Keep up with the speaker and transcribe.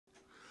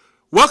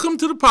Welcome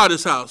to the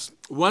Potter's House.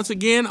 Once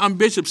again, I'm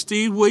Bishop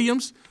Steve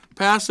Williams,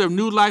 pastor of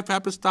New Life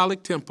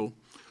Apostolic Temple.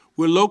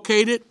 We're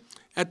located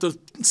at the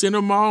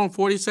Center Mall on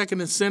 42nd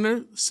and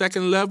Center,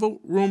 second level,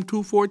 room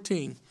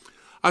 214.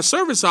 Our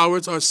service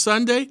hours are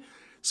Sunday,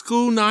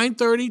 school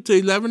 9:30 to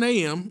 11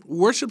 a.m.,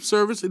 worship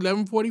service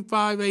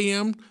 11:45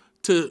 a.m.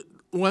 to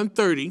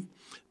 1:30.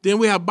 Then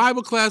we have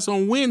Bible class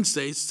on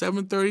Wednesdays,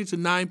 7:30 to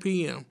 9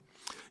 p.m.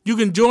 You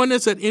can join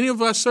us at any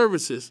of our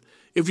services.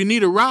 If you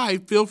need a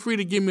ride, feel free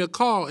to give me a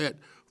call at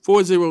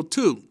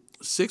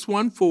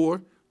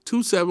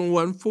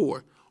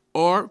 402-614-2714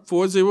 or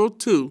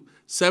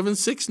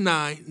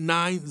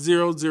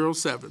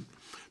 402-769-9007.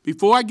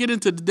 Before I get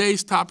into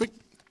today's topic,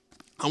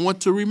 I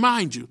want to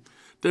remind you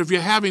that if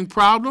you're having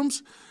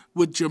problems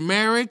with your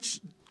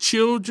marriage,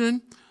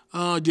 children,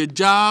 your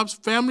jobs,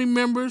 family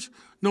members,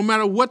 no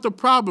matter what the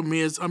problem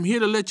is, I'm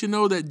here to let you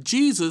know that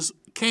Jesus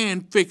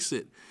can fix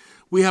it.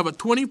 We have a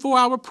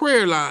 24-hour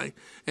prayer line,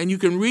 and you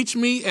can reach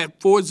me at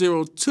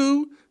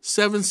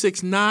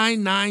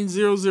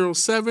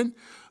 402-769-9007,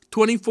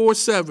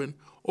 24/7.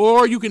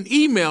 Or you can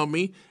email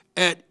me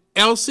at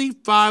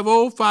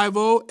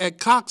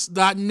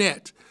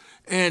lc5050@cox.net.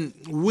 And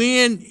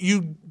when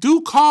you do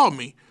call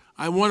me,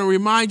 I want to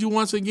remind you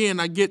once again,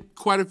 I get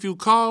quite a few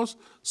calls.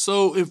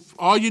 So if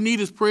all you need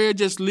is prayer,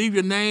 just leave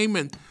your name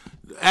and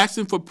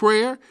asking for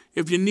prayer.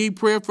 If you need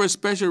prayer for a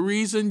special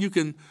reason, you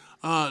can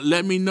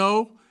let me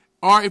know.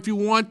 Or if you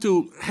want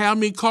to have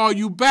me call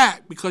you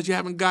back because you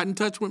haven't gotten in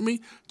touch with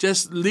me,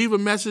 just leave a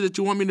message that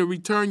you want me to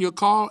return your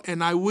call,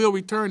 and I will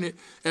return it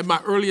at my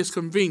earliest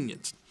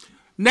convenience.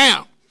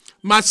 Now,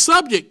 my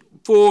subject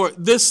for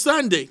this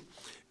Sunday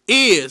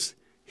is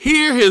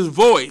Hear His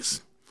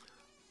Voice,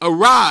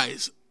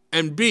 Arise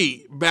and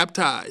Be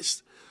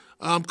Baptized.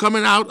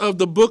 Coming out of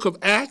the book of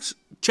Acts,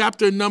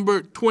 chapter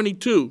number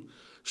 22.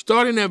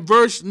 Starting at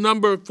verse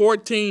number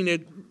 14,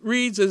 it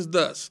reads as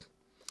thus.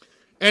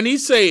 And he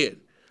said,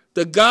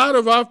 the God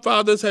of our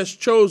fathers has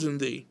chosen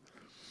thee,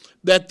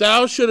 that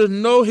thou shouldest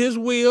know his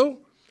will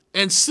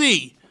and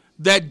see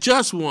that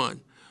just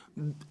one,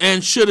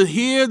 and shouldest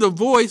hear the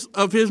voice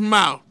of his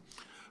mouth.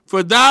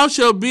 For thou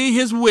shalt be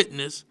his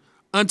witness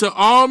unto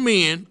all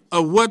men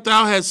of what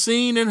thou hast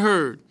seen and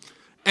heard.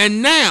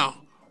 And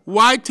now,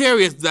 why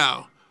tarriest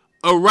thou?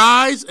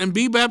 Arise and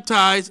be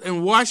baptized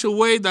and wash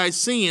away thy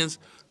sins,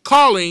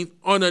 calling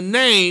on the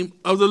name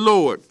of the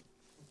Lord.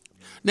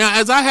 Now,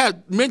 as I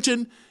had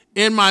mentioned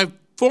in my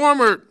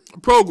former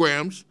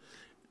programs,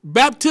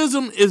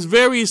 baptism is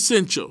very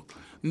essential.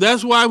 And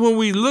that's why when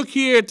we look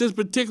here at this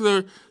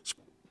particular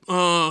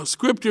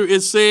scripture,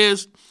 it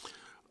says,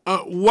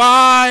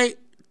 why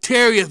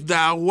tarriest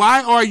thou?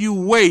 Why are you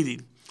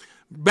waiting?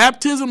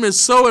 Baptism is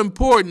so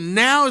important.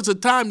 Now is the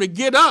time to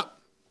get up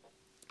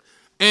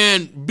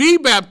and be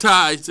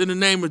baptized in the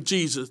name of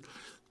Jesus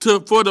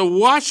for the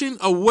washing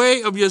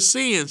away of your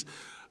sins.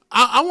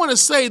 I want to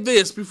say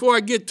this before I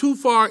get too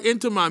far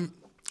into my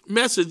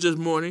message this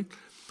morning.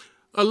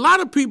 A lot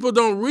of people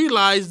don't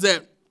realize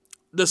that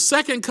the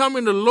second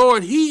coming of the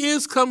Lord, he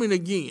is coming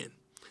again.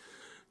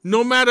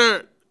 No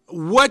matter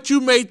what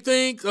you may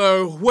think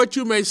or what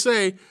you may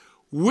say,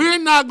 we're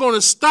not going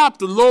to stop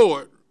the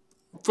Lord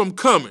from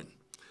coming.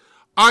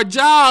 Our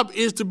job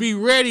is to be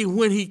ready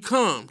when he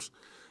comes.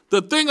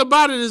 The thing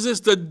about it is this,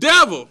 the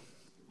devil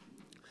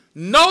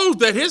knows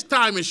that his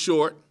time is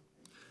short,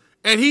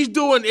 and he's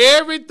doing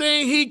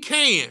everything he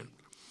can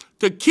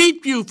to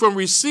keep you from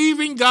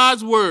receiving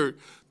God's word.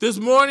 This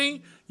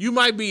morning, you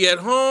might be at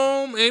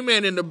home,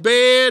 amen, in the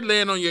bed,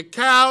 laying on your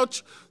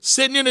couch,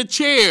 sitting in a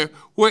chair,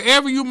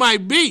 wherever you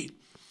might be.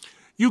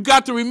 You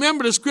got to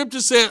remember the scripture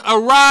said,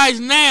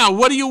 arise now.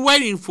 What are you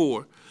waiting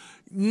for?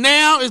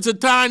 Now is the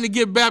time to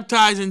get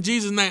baptized in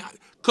Jesus' name,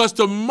 because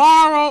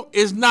tomorrow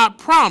is not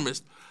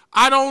promised.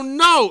 I don't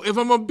know if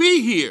I'm going to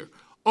be here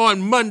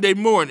on Monday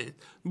morning,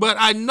 but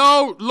I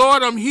know,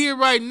 Lord, I'm here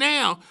right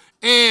now,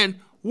 and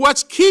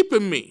what's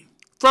keeping me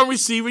from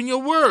receiving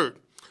your word?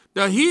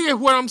 Now, hear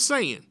what I'm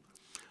saying.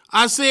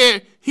 I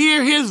said,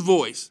 hear his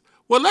voice.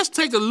 Well, let's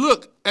take a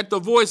look at the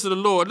voice of the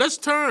Lord. Let's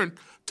turn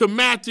to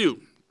Matthew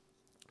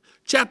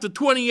chapter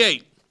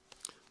 28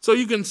 so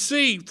you can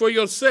see for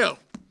yourself.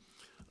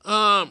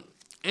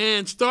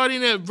 And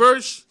starting at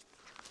verse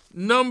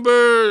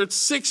number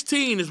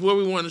 16 is where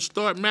we want to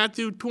start.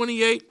 Matthew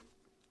 28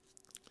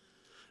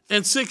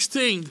 and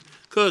 16,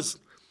 because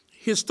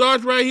it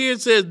starts right here.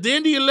 It says,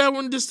 then the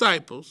 11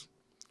 disciples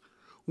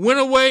went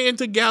away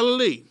into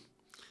Galilee,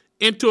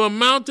 into a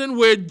mountain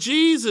where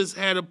Jesus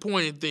had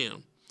appointed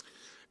them.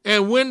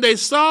 And when they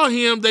saw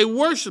him, they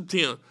worshiped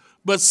him,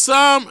 but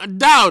some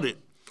doubted.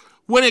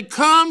 When it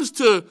comes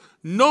to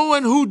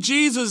knowing who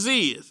Jesus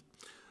is,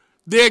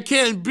 there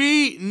can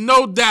be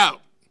no doubt.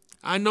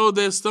 I know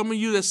there's some of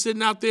you that's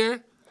sitting out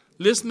there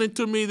listening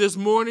to me this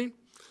morning.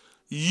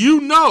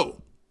 You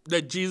know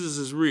that Jesus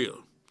is real.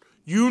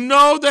 You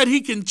know that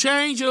he can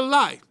change your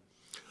life.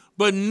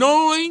 But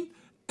knowing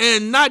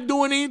and not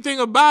doing anything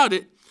about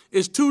it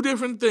is two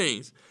different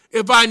things.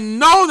 If I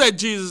know that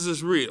Jesus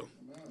is real,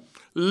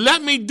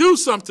 let me do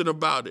something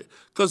about it.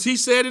 Because he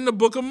said in the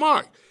book of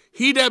Mark,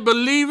 he that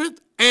believeth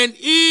and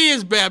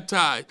is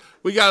baptized.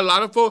 We got a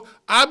lot of folks,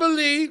 I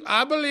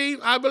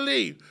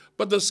believe.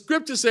 But the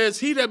scripture says,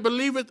 he that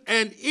believeth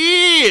and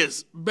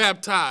is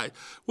baptized.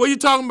 What are you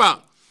talking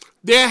about?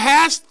 There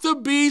has to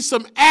be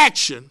some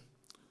action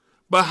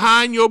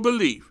behind your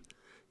belief.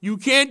 You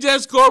can't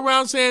just go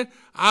around saying,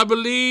 I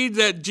believe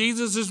that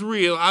Jesus is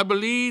real. I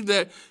believe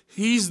that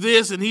he's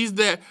this and he's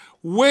that.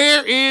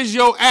 Where is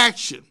your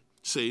action?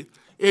 See,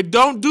 it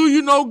don't do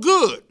you no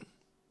good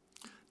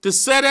to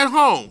sit at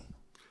home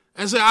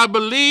and say, I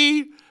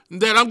believe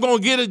that I'm going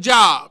to get a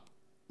job,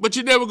 but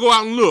you never go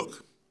out and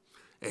look.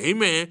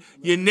 Amen.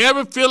 You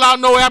never fill out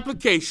no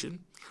application.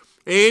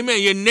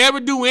 Amen. You never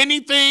do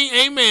anything,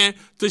 amen,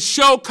 to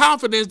show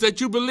confidence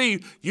that you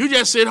believe. You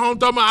just sit home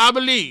talking about, I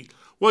believe.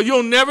 Well,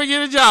 you'll never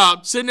get a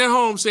job sitting at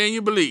home saying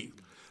you believe.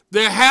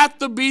 There has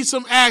to be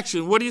some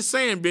action. What are you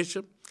saying,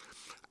 Bishop?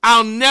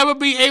 I'll never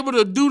be able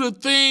to do the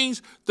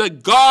things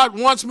that God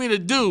wants me to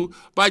do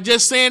by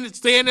just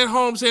staying at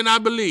home saying I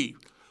believe.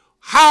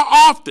 How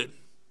often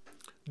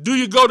do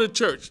you go to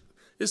church?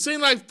 It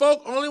seems like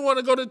folk only want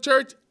to go to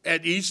church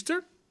at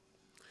Easter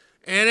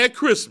and at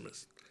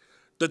Christmas.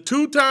 The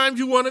 2 times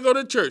you want to go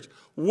to church.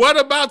 What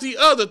about the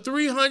other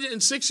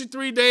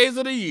 363 days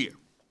of the year?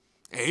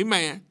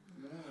 Amen.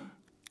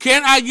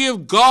 Can I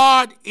give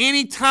God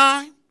any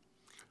time?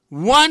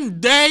 1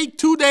 day,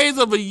 2 days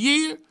of a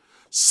year?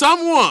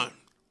 Someone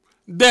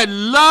that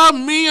loved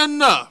me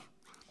enough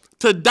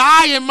to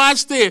die in my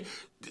stead.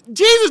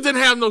 Jesus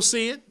didn't have no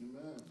sin.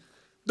 Amen.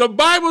 The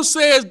Bible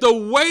says the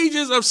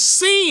wages of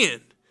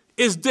sin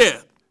is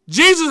death.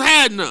 Jesus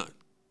had none.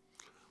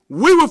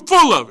 We were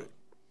full of it.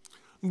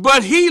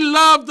 But he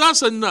loved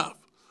us enough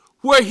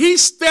where he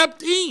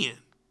stepped in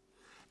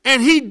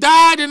and he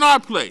died in our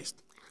place.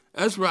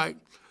 That's right.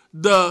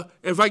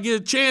 If I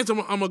get a chance, I'm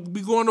going to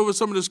be going over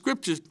some of the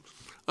scriptures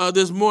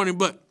this morning,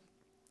 but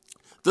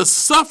the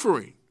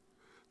suffering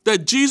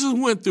that Jesus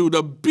went through,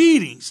 the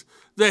beatings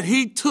that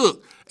he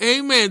took,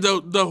 amen,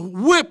 the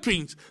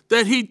whippings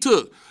that he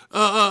took,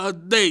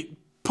 they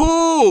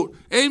pulled,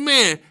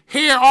 amen,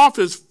 hair off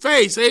his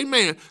face,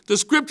 amen. The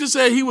scripture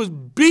said he was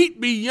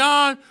beat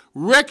beyond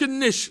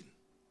recognition.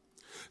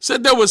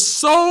 Said there was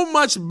so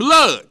much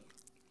blood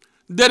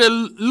that it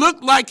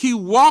looked like he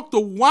walked a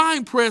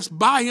wine press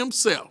by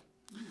himself.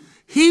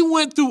 He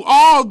went through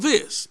all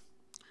this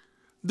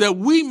that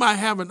we might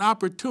have an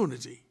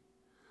opportunity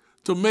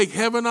to make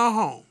heaven our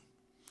home.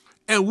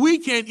 And we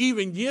can't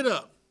even get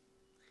up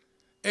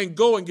and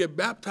go and get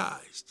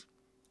baptized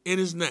in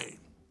his name.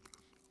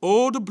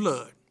 Oh, the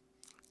blood.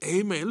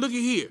 Amen. Look at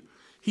here.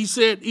 He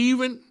said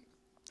even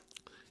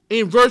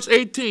in verse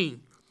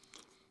 18,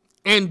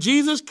 and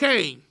Jesus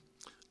came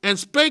and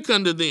spake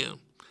unto them,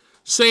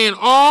 saying,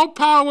 all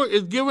power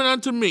is given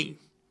unto me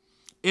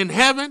in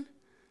heaven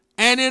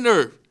and in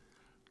earth.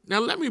 Now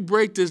let me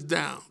break this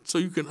down so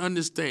you can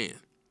understand.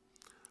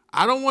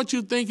 I don't want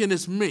you thinking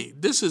it's me.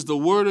 This is the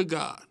word of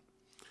God.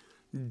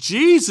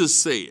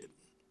 Jesus said,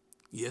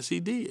 yes, he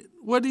did.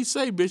 What did he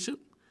say, Bishop?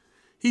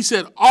 He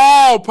said,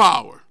 all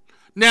power.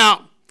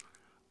 Now,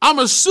 I'm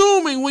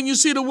assuming when you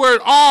see the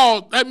word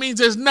all, that means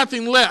there's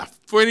nothing left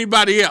for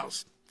anybody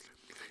else.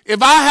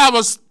 If I have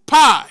a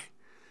pie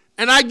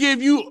and I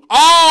give you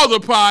all the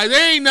pie,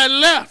 there ain't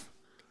nothing left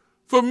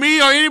for me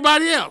or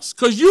anybody else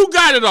because you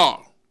got it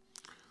all.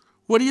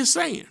 What are you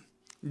saying?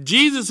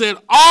 Jesus said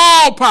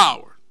all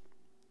power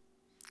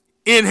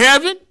in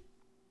heaven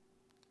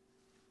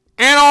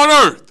and on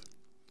earth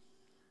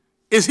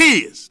is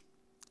his.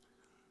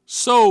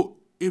 So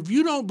if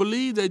you don't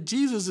believe that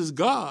Jesus is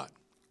God,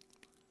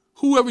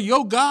 whoever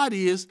your God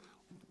is,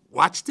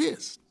 watch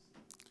this.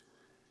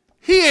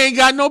 He ain't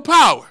got no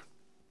power.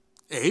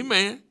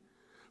 Amen.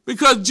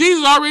 Because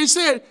Jesus already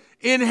said,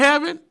 in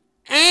heaven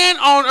and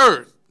on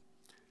earth,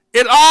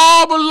 it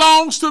all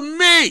belongs to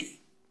me.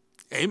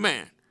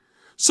 Amen.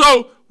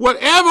 So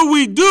whatever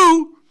we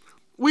do,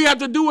 we have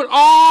to do it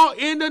all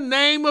in the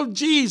name of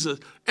Jesus.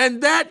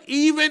 And that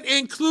even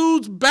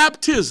includes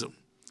baptism.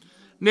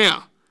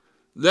 Now,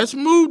 let's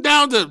move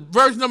down to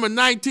verse number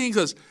 19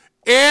 because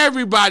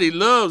everybody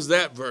loves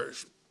that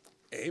verse.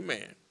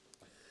 Amen.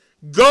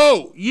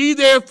 Go ye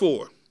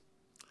therefore,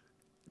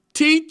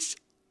 teach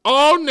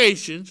all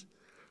nations,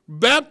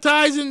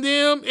 baptizing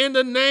them in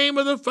the name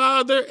of the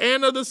Father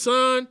and of the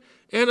Son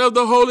and of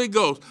the Holy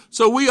Ghost.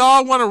 So we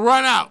all want to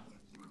run out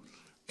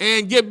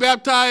and get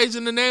baptized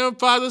in the name of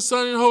Father,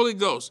 Son, and Holy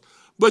Ghost.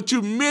 But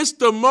you missed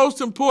the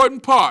most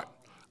important part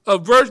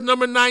of verse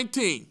number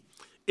 19.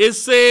 It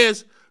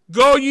says,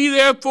 go ye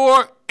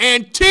therefore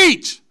and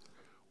teach.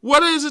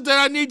 What is it that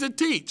I need to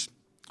teach?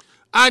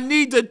 I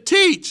need to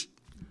teach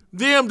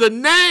them the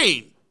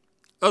name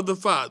of the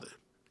Father.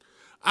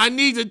 I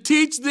need to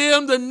teach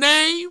them the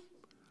name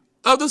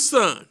of the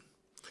Son.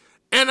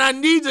 And I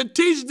need to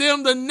teach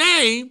them the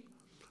name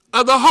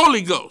of the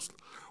Holy Ghost.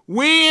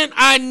 When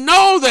I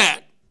know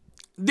that,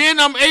 then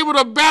I'm able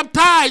to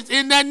baptize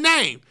in that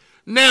name.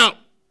 Now,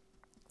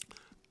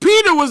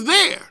 Peter was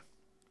there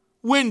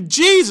when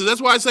Jesus,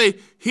 that's why I say,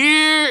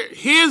 hear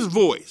his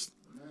voice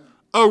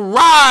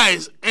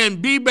arise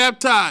and be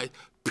baptized.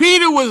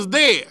 Peter was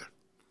there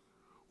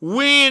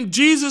when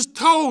Jesus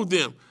told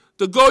them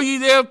to go ye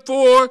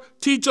therefore,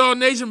 teach all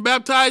nations,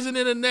 baptizing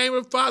in the name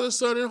of the Father,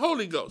 Son, and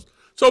Holy Ghost.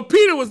 So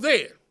Peter was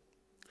there.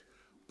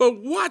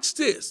 But watch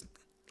this.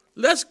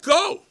 Let's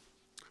go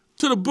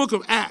to the book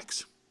of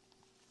Acts,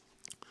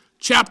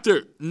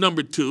 chapter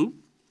number 2,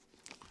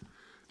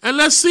 and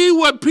let's see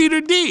what Peter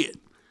did.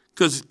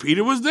 Because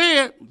Peter was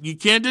there. You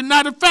can't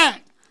deny the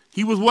fact.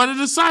 He was one of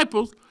the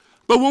disciples.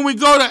 But when we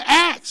go to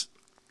Acts,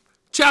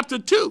 chapter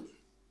 2,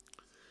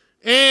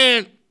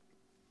 and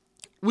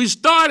we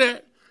start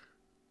at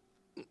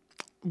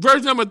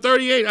verse number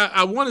 38.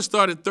 I want to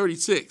start at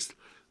 36,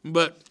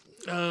 but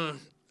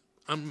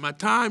my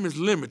time is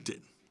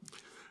limited.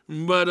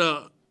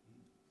 But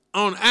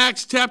on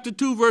Acts chapter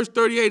 2, verse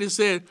 38, it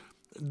said,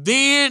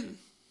 then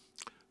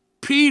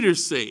Peter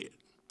said,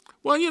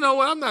 well, you know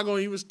what? I'm not going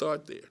to even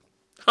start there.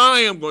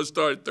 I am going to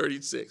start at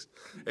 36.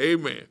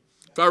 Amen.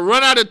 If I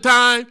run out of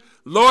time,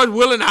 Lord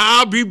willing,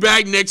 I'll be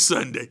back next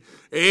Sunday.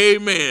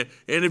 Amen.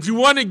 And if you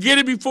want to get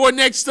it before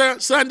next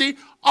Sunday,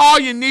 all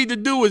you need to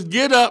do is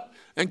get up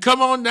and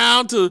come on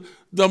down to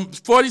the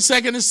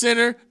 42nd and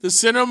Center, the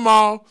Center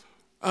Mall,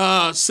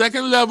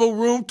 second level,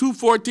 room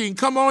 214.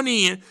 Come on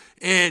in,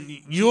 and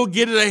you'll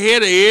get it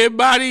ahead of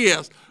everybody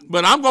else.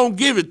 But I'm going to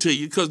give it to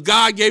you because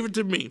God gave it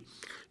to me.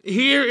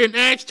 Here in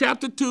Acts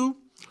chapter 2,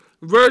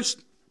 verse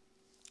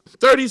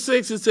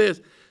 36, it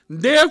says,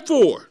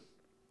 therefore,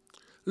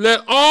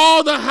 let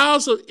all the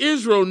house of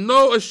Israel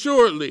know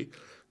assuredly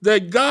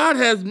that God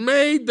has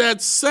made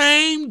that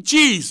same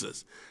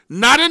Jesus,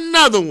 not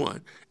another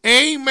one.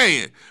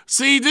 Amen.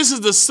 See, this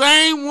is the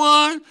same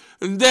one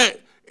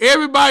that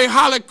everybody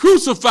hollered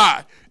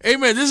crucified.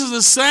 Amen. This is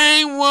the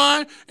same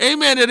one,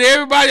 amen, that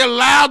everybody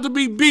allowed to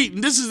be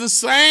beaten. This is the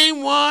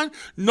same one.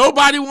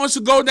 Nobody wants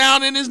to go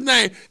down in his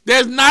name.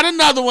 There's not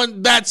another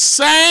one. That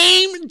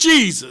same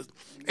Jesus,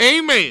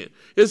 amen.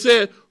 It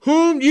says,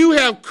 whom you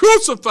have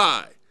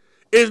crucified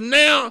is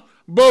now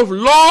both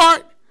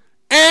Lord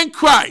and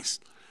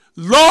Christ.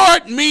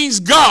 Lord means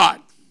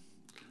God.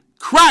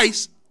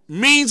 Christ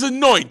means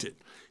anointed.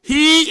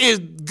 He is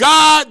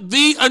God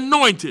the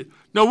anointed.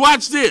 Now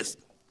watch this.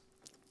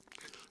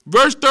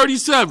 Verse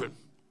 37.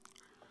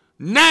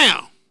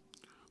 Now,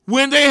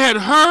 when they had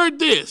heard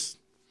this,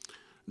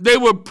 they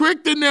were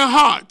pricked in their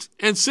hearts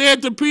and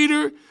said to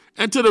Peter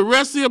and to the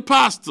rest of the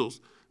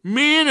apostles,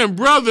 men and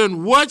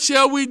brethren, what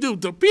shall we do?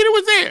 So Peter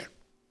was there.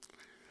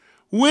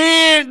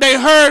 When they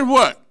heard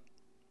what?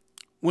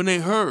 When they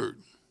heard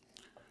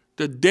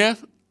the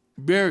death,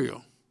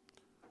 burial,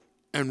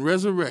 and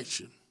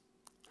resurrection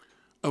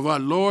of our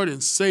Lord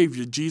and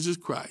Savior, Jesus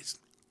Christ.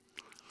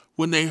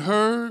 When they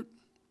heard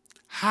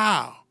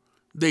how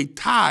they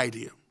tied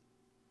him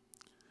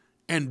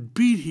and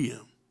beat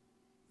him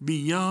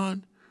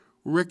beyond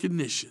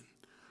recognition.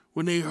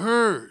 When they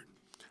heard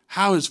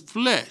how his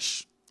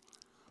flesh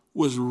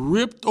was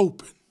ripped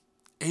open.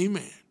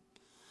 Amen.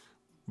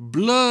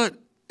 Blood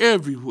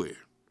everywhere.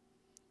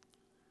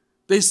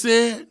 They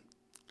said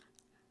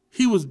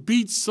he was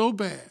beat so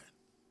bad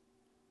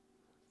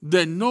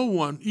that no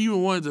one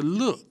even wanted to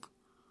look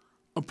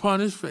upon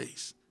his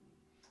face.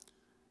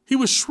 He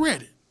was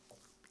shredded.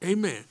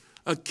 Amen.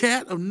 A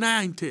cat of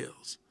 9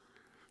 tails.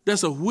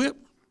 That's a whip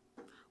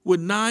with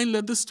 9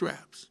 leather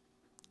straps.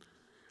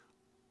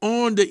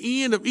 On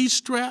the end of each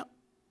strap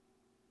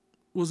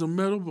was a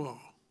metal ball.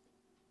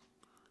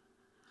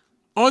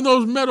 On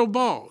those metal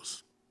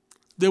balls,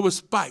 there were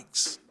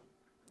spikes.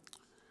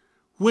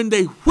 When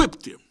they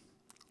whipped him,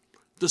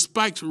 the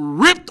spikes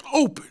ripped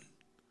open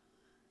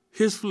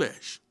his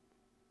flesh.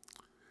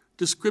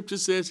 The scripture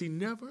says he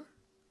never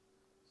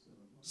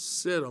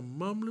said a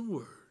mumbling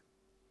word.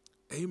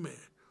 Amen.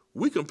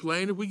 We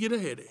complain if we get a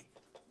headache.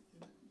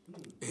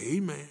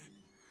 Amen.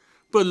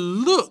 But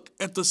look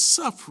at the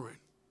suffering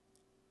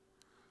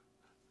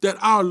that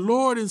our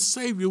Lord and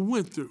Savior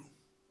went through,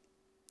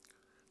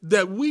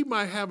 that we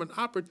might have an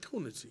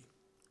opportunity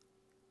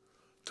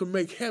to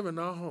make heaven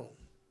our home.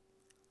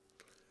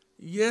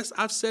 Yes,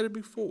 I've said it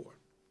before.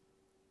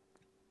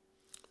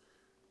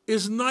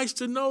 It's nice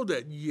to know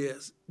that,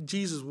 yes,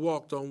 Jesus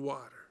walked on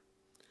water.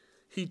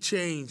 He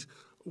changed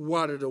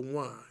water to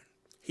wine.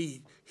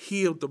 He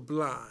healed the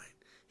blind.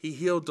 He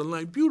healed the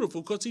lame.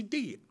 Beautiful, because he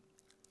did.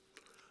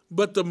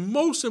 But the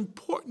most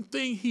important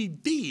thing he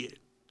did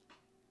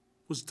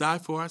was die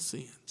for our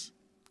sins,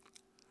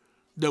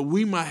 that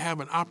we might have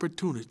an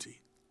opportunity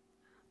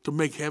to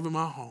make heaven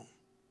our home.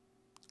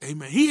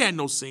 Amen. He had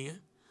no sin.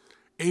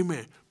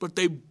 Amen. But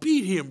they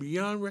beat him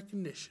beyond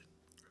recognition.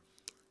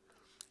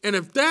 And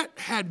if that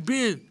had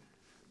been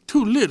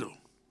too little,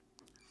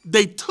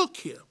 they took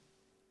him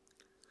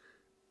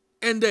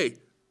and they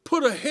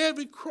put a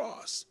heavy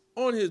cross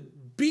on his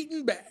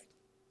beaten back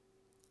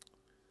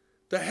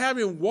to have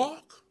him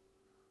walk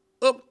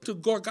up to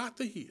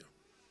Golgotha Hill.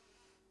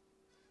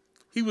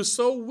 He was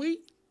so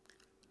weak,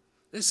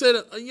 they said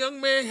a young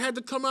man had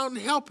to come out and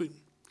help him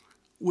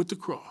with the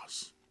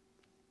cross.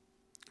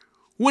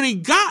 When he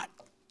got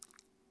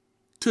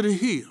to the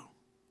hill,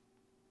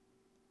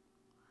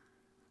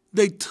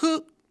 They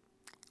took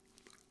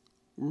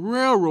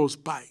railroad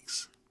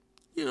spikes,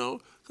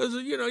 because,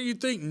 you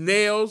think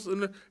nails,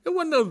 and it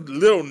wasn't those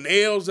little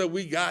nails that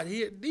we got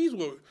here. These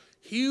were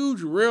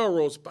huge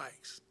railroad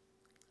spikes.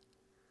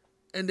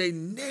 And they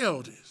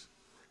nailed his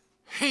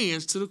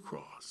hands to the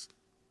cross.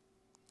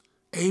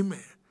 Amen.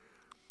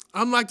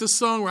 I'm like the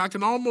song where I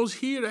can almost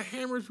hear the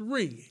hammers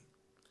ringing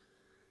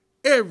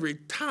every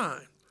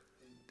time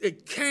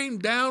it came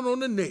down on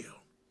the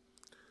nail.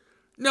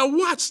 Now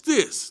watch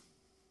this.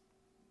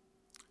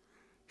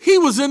 He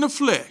was in the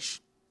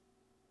flesh.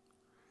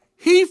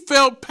 He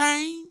felt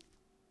pain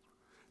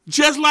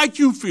just like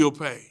you feel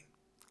pain.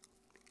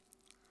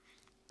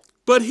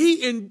 But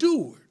he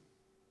endured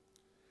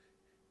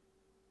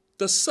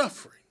the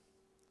suffering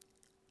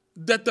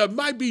that there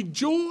might be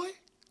joy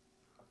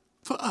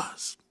for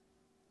us.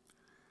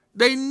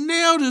 They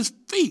nailed his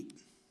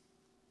feet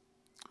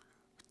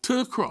to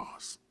the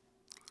cross.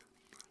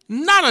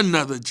 Not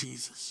another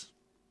Jesus.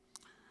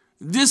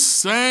 This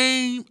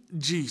same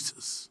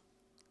Jesus.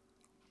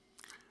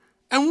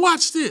 And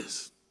watch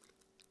this.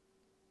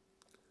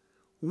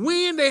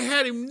 When they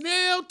had him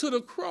nailed to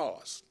the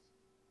cross,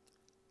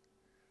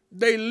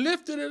 they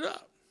lifted it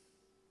up.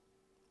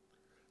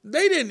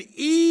 They didn't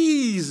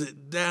ease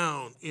it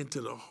down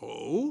into the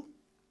hole.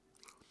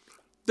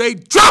 They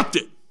dropped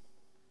it.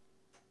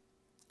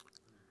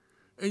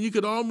 And you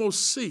could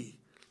almost see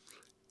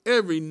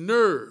every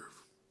nerve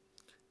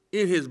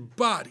in his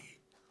body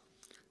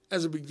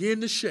as it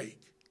began to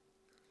shake.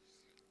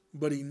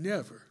 But he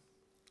never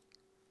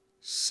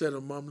said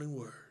a mumbling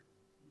word.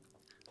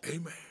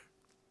 Amen.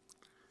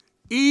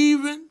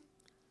 Even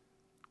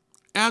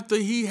after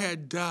he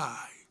had died,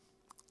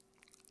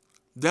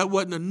 that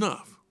wasn't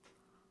enough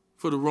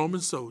for the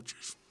Roman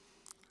soldiers.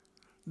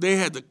 They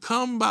had to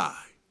come by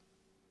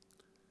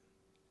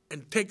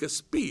and take a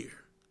spear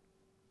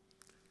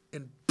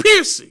and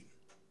pierce him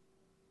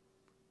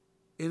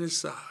in his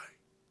side.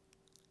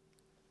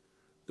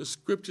 The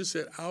scripture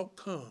said, out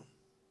come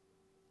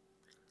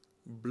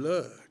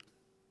blood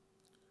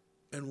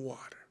and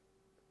water.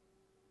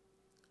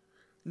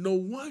 No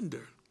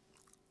wonder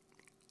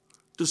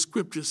the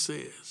scripture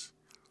says,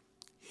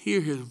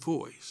 hear his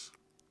voice,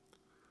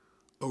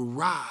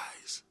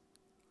 arise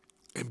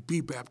and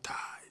be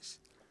baptized.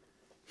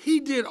 He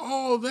did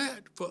all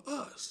that for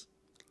us.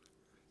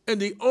 And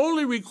the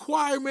only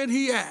requirement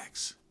he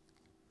asks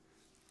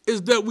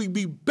is that we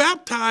be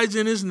baptized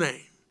in his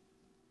name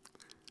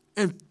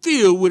and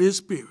filled with his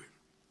spirit.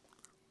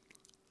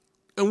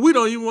 And we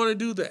don't even want to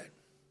do that.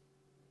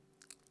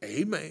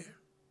 Amen.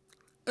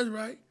 That's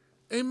right.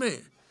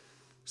 Amen.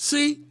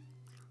 See,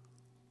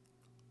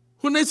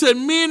 when they said,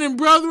 men and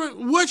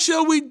brethren, what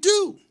shall we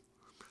do?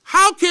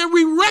 How can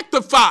we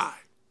rectify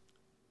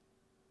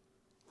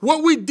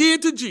what we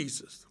did to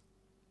Jesus?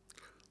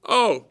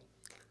 Oh,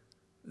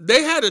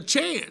 they had a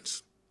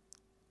chance.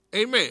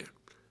 Amen.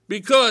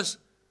 Because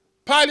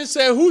Pilate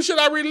said, who should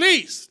I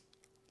release?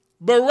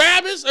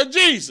 Barabbas or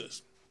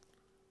Jesus?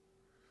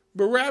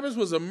 Barabbas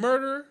was a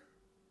murderer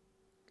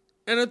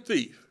and a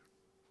thief.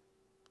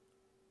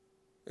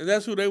 And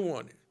that's who they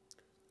wanted.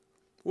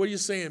 What are you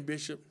saying,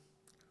 Bishop?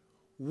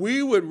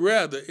 We would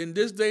rather, in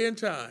this day and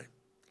time,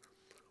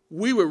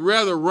 we would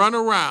rather run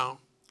around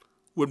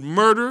with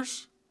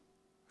murderers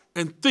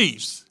and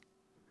thieves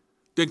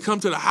than come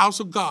to the house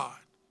of God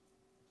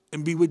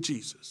and be with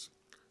Jesus.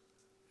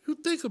 You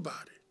think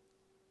about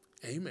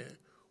it. Amen.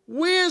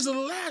 When's the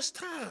last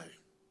time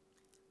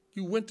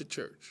you went to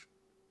church?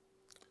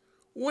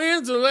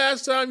 When's the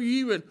last time you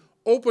even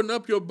opened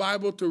up your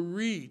Bible to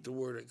read the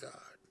Word of God?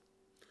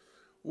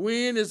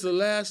 When is the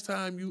last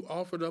time you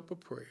offered up a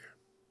prayer?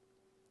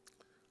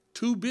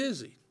 Too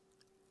busy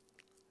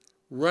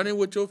running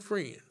with your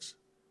friends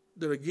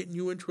that are getting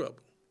you in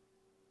trouble,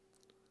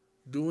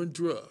 doing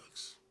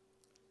drugs,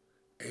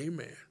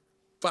 amen,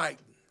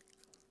 fighting,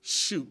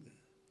 shooting,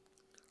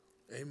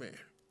 amen,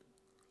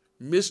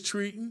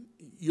 mistreating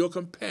your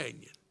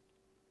companion.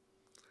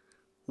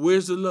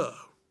 Where's the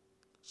love?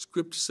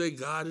 Scripture say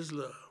God is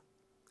love.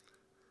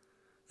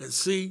 And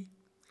see,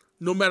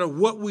 no matter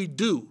what we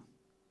do,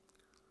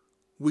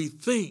 we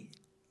think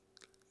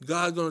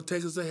God's going to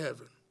take us to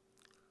heaven.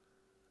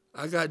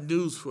 I got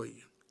news for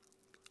you.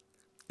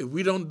 If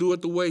we don't do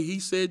it the way he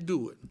said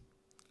do it,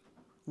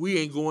 we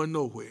ain't going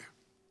nowhere.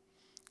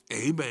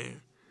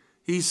 Amen.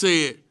 He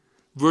said,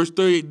 verse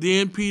 30,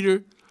 then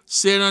Peter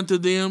said unto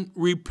them,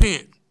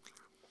 repent.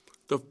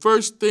 The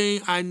first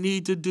thing I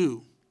need to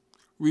do,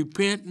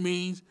 repent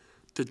means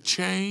to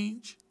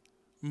change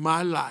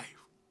my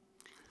life.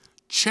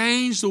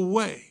 Change the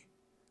way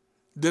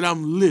that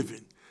I'm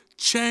living.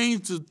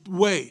 Change the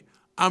way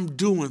I'm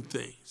doing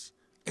things.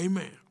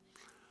 Amen.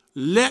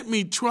 Let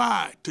me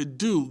try to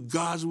do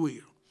God's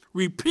will.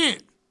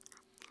 Repent.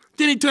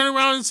 Then he turned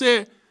around and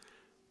said,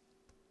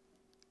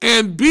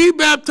 and be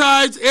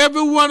baptized,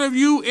 every one of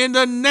you, in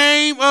the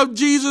name of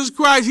Jesus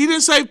Christ. He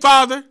didn't say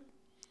Father,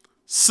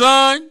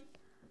 Son,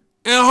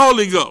 and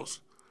Holy Ghost.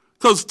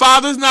 Because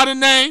Father's not a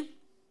name.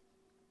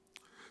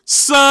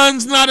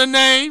 Son's not a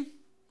name.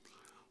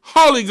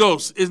 Holy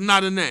Ghost is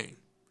not a name.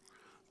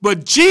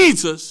 But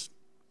Jesus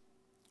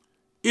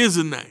is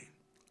the name.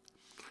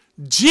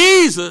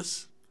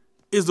 Jesus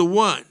is the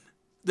one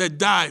that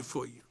died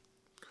for you.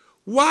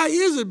 Why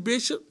is it,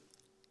 Bishop,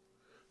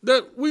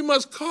 that we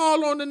must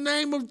call on the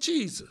name of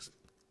Jesus?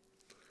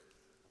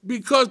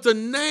 Because the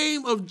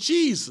name of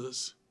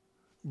Jesus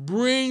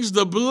brings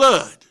the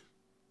blood.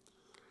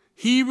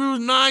 Hebrews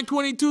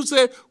 9:22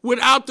 said,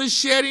 without the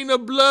shedding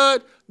of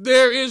blood,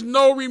 there is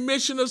no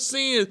remission of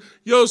sins.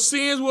 Your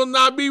sins will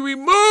not be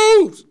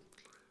removed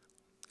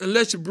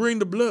unless you bring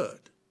the blood.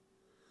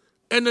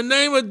 And the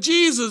name of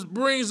Jesus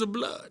brings the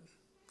blood.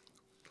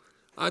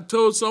 I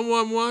told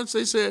someone once,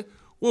 they said,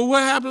 well,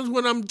 what happens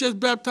when I'm just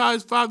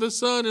baptized Father,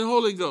 Son, and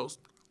Holy Ghost?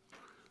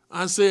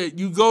 I said,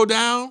 you go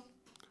down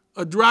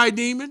a dry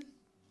demon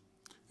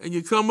and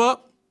you come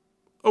up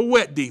a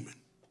wet demon.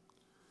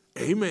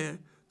 Amen.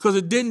 Because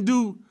it didn't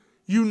do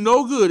you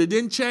no good. It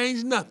didn't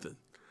change nothing.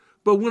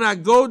 But when I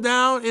go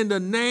down in the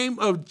name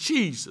of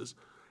Jesus,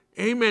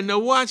 amen. Now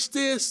watch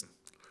this.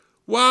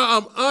 While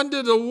I'm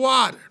under the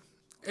water,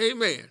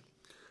 amen,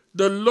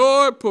 the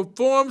Lord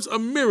performs a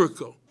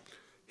miracle.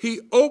 He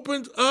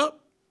opens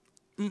up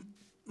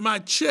my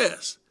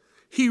chest.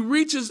 He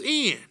reaches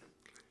in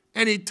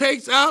and he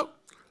takes out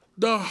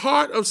the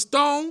heart of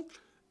stone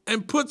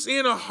and puts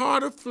in a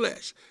heart of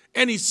flesh.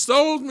 And he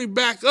sews me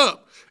back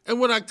up. And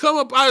when I come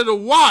up out of the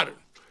water,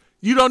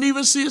 you don't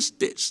even see a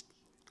stitch.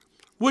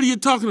 What are you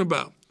talking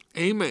about?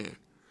 Amen.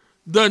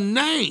 The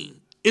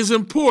name is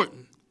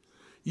important.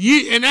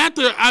 And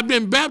after I've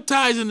been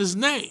baptized in his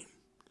name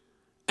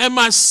and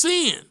my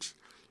sins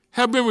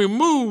have been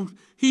removed,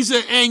 he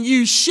said, and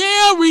you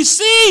shall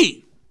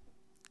receive.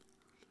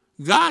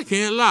 God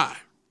can't lie.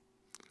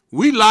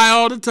 We lie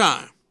all the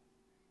time.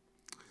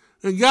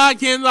 And God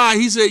can't lie.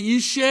 He said, you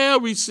shall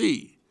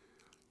receive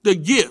the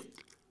gift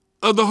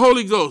of the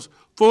Holy Ghost.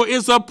 For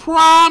it's a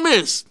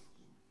promise.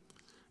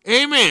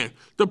 Amen.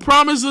 The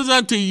promise is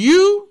unto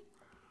you,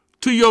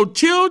 to your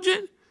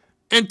children,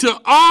 and to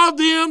all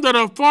them that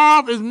are far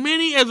off, as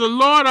many as the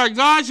Lord our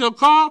God shall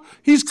call.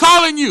 He's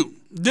calling you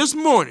this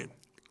morning.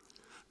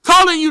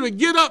 Calling you to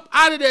get up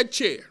out of that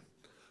chair.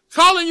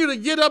 Calling you to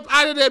get up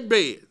out of that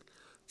bed.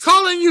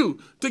 Calling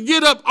you to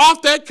get up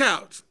off that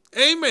couch.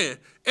 Amen.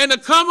 And to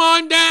come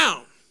on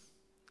down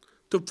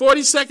to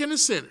 42nd and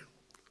Center.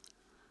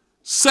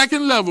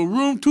 Second level,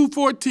 room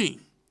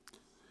 214.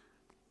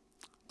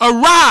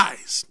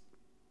 Arise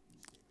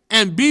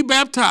and be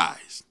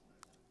baptized.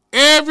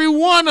 Every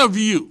one of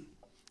you.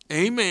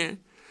 Amen.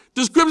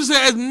 The scripture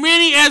says, as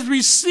many as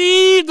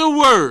receive the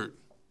word.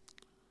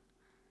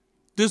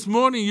 This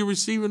morning you're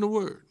receiving the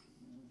word.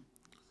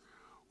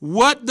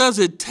 What does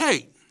it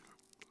take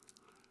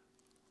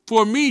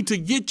for me to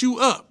get you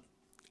up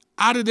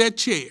out of that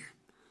chair,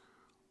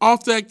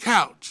 off that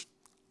couch,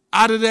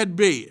 out of that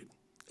bed?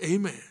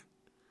 Amen.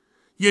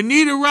 You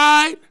need a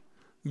ride?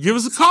 Give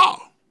us a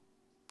call.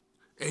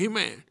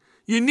 Amen.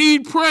 You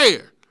need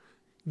prayer?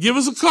 Give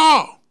us a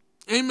call.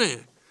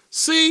 Amen.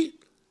 See,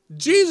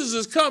 Jesus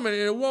is coming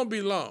and it won't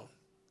be long.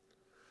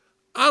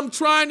 I'm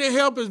trying to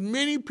help as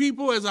many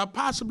people as I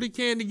possibly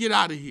can to get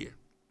out of here.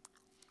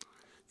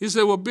 You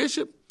say, well,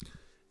 Bishop,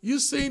 you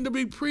seem to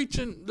be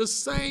preaching the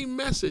same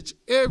message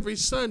every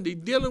Sunday,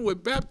 dealing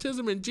with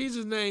baptism in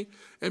Jesus' name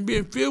and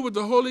being filled with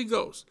the Holy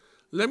Ghost.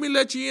 Let me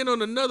let you in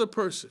on another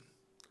person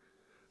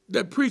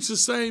that preached the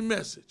same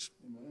message.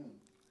 Amen.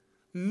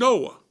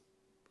 Noah,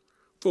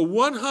 for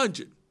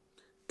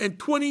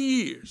 120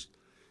 years,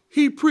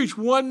 he preached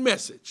one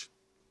message.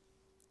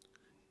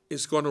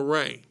 It's going to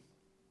rain.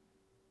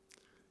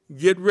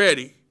 Get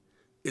ready.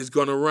 It's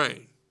going to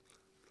rain.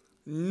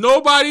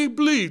 Nobody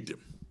believed him.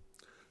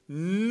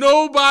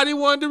 Nobody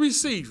wanted to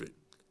receive it.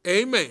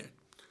 Amen.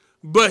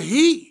 But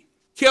he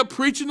kept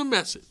preaching the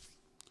message.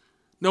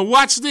 Now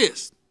watch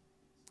this.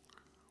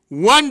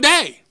 One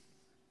day,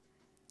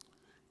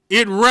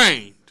 it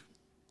rained.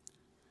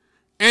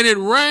 And it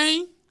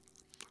rained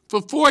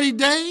for 40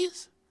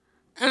 days,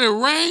 and it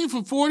rained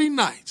for 40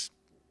 nights.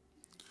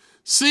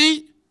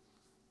 See,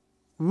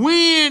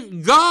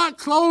 when God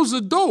closed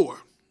the door,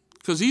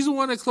 because he's the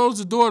one that closed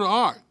the door to the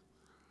ark,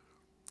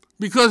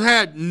 because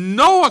had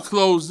Noah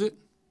closed it,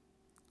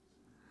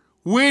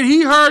 when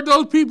he heard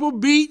those people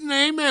beating,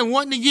 amen,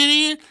 wanting to get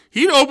in,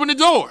 he'd open the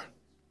door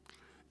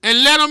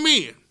and let them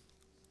in.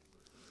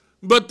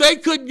 But they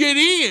couldn't get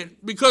in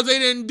because they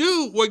didn't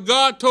do what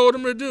God told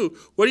them to do.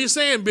 What are you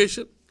saying,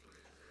 Bishop?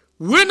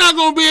 We're not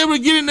going to be able to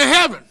get into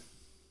heaven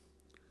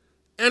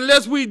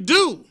unless we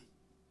do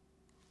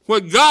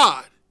what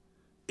God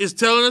is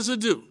telling us to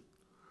do.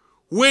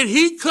 When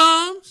he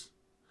comes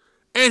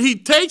and he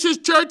takes his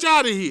church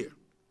out of here,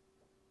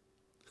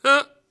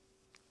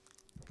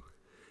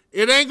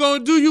 it ain't going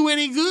to do you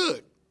any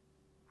good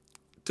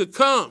to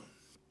come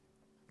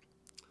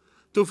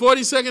to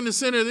 42nd and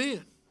Center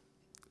then.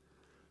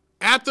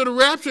 After the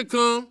rapture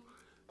come,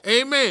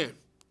 amen,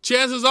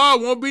 chances are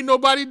won't be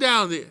nobody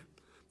down there.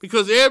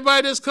 Because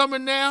everybody that's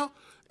coming now,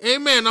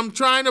 amen, I'm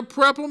trying to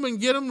prep them and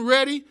get them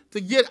ready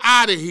to get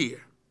out of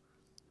here.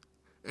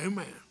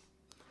 Amen.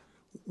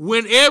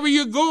 Whenever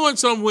you're going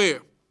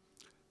somewhere,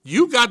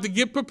 You got to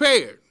get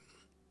prepared.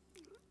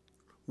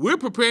 We're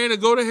preparing to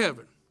go to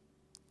heaven.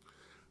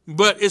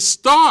 But it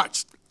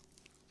starts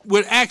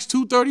with Acts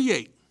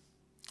 2:38.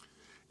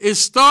 It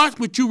starts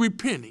with you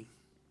repenting.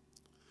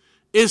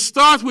 It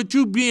starts with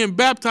you being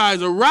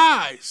baptized.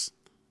 Arise.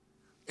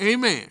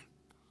 Amen.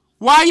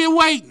 Why are you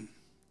waiting?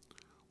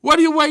 What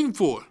are you waiting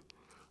for?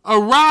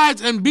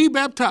 Arise and be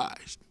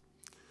baptized.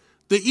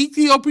 The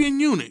Ethiopian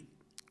eunuch,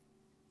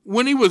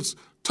 when he was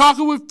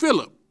talking with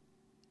Philip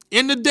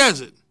in the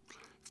desert,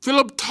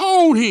 Philip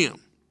told him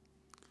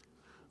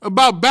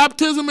about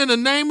baptism in the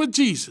name of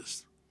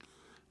Jesus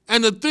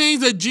and the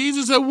things that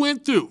Jesus had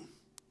went through,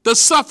 the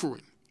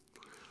suffering.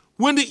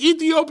 When the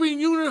Ethiopian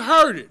eunuch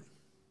heard it,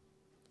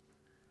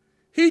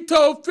 he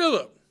told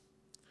Philip,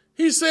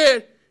 he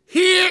said,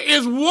 here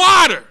is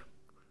water,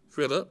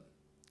 Philip.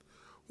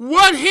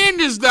 What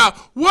hinders thou?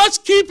 What's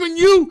keeping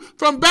you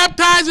from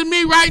baptizing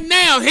me right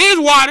now? Here's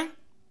water.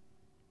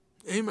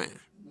 Amen.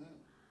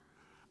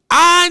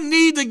 I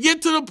need to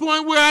get to the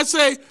point where I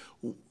say,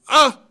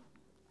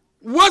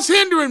 what's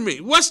hindering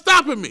me? What's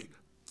stopping me?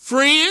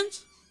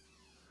 Friends,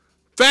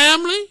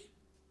 family,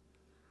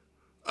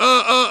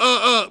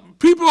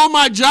 people on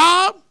my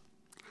job.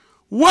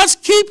 What's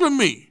keeping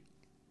me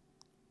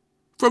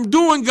from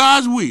doing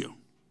God's will?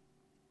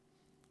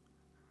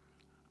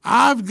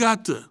 I've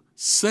got to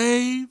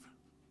save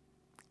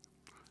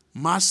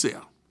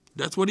myself.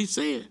 That's what he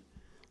said.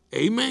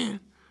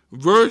 Amen.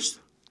 Verse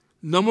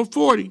number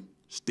 40,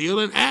 still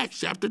in Acts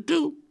chapter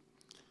 2.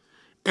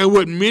 And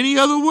with many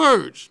other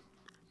words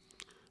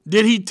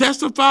did he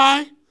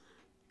testify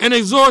and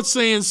exhort,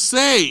 saying,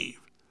 save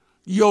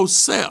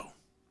yourself.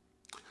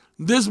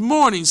 This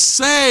morning,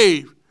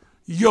 save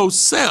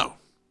yourself.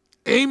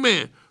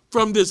 Amen.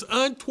 From this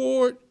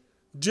untoward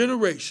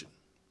generation.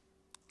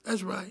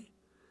 That's right.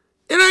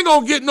 It ain't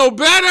going to get no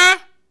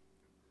better.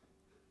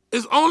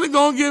 It's only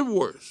going to get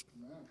worse.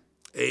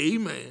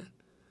 Amen.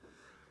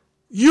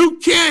 You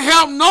can't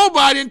help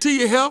nobody until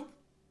you help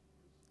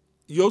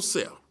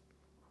yourself.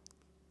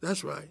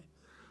 That's right.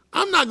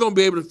 I'm not going to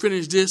be able to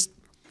finish this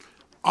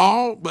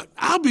all, but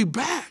I'll be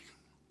back.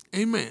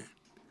 Amen.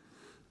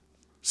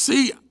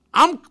 See,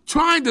 I'm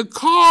trying to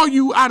call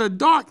you out of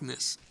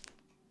darkness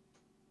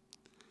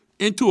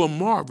into a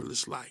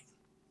marvelous light.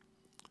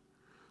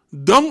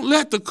 Don't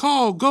let the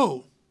call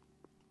go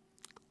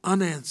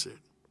unanswered.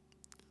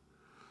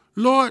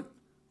 Lord,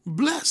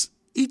 bless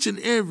each and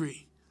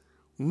every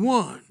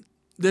one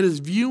that is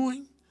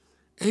viewing,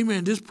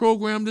 amen, this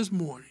program this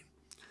morning,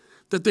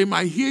 that they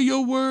might hear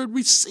your word,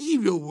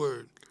 receive your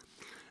word,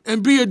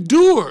 and be a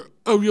doer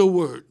of your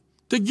word,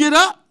 to get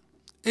up,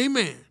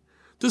 amen,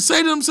 to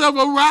say to themselves,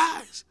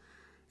 arise,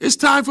 it's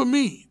time for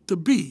me to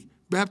be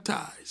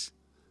baptized.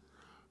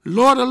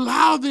 Lord,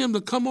 allow them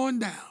to come on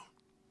down.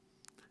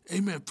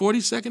 Amen.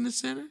 42nd and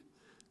Center,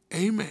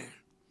 amen.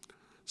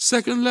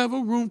 Second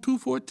level, room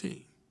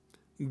 214.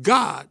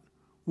 God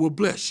will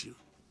bless you.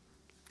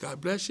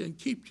 God bless you and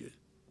keep you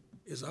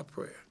is our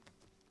prayer.